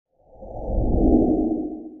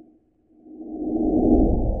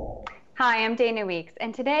Hi, I'm Dana Weeks,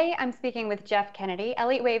 and today I'm speaking with Jeff Kennedy,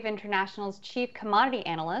 Elliott Wave International's Chief Commodity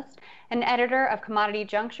Analyst and editor of Commodity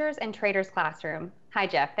Junctures and Traders Classroom. Hi,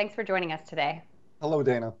 Jeff. Thanks for joining us today. Hello,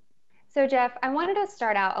 Dana. So, Jeff, I wanted to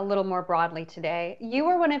start out a little more broadly today. You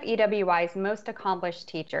are one of EWI's most accomplished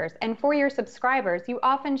teachers, and for your subscribers, you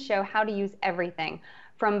often show how to use everything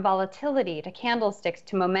from volatility to candlesticks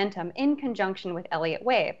to momentum in conjunction with Elliott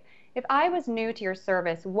Wave. If I was new to your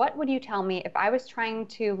service, what would you tell me if I was trying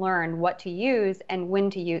to learn what to use and when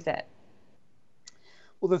to use it?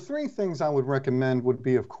 Well, the three things I would recommend would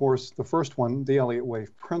be, of course, the first one, the Elliott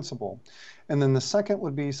Wave principle. And then the second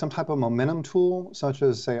would be some type of momentum tool, such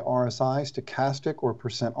as, say, RSI, stochastic, or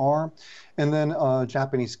percent R, and then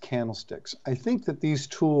Japanese candlesticks. I think that these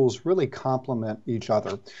tools really complement each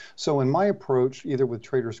other. So in my approach, either with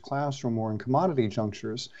Traders Classroom or in Commodity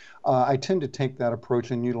Junctures, I tend to take that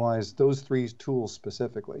approach and utilize those three tools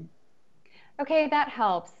specifically. Okay, that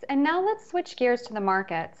helps. And now let's switch gears to the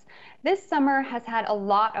markets. This summer has had a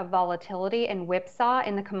lot of volatility and whipsaw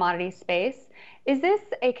in the commodity space. Is this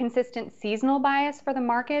a consistent seasonal bias for the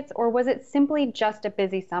markets, or was it simply just a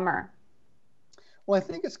busy summer? Well, I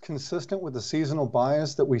think it's consistent with the seasonal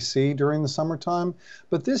bias that we see during the summertime,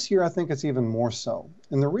 but this year I think it's even more so.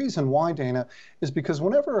 And the reason why, Dana, is because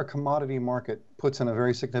whenever a commodity market puts in a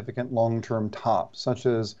very significant long-term top, such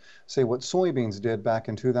as, say, what soybeans did back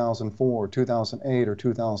in 2004, 2008, or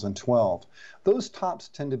 2012, those tops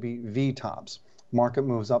tend to be V tops. Market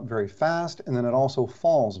moves up very fast, and then it also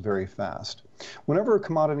falls very fast. Whenever a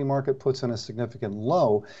commodity market puts in a significant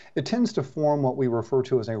low, it tends to form what we refer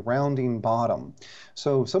to as a rounding bottom.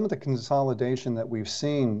 So some of the consolidation that we've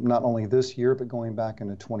seen, not only this year, but going back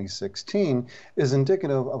into 2016, is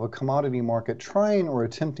indicative of a commodity market trying or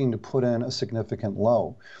attempting to put in a significant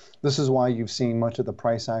low. This is why you've seen much of the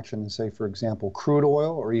price action in, say, for example, crude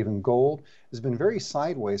oil or even gold has been very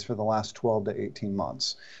sideways for the last 12 to 18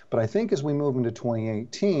 months. But I think as we move into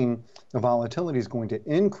 2018, the volatility is going to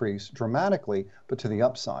increase dramatically, but to the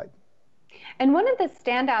upside. And one of the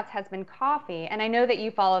standouts has been coffee, and I know that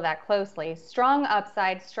you follow that closely. Strong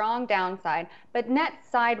upside, strong downside, but net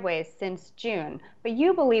sideways since June. But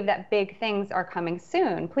you believe that big things are coming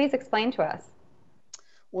soon. Please explain to us.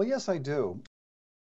 Well, yes, I do.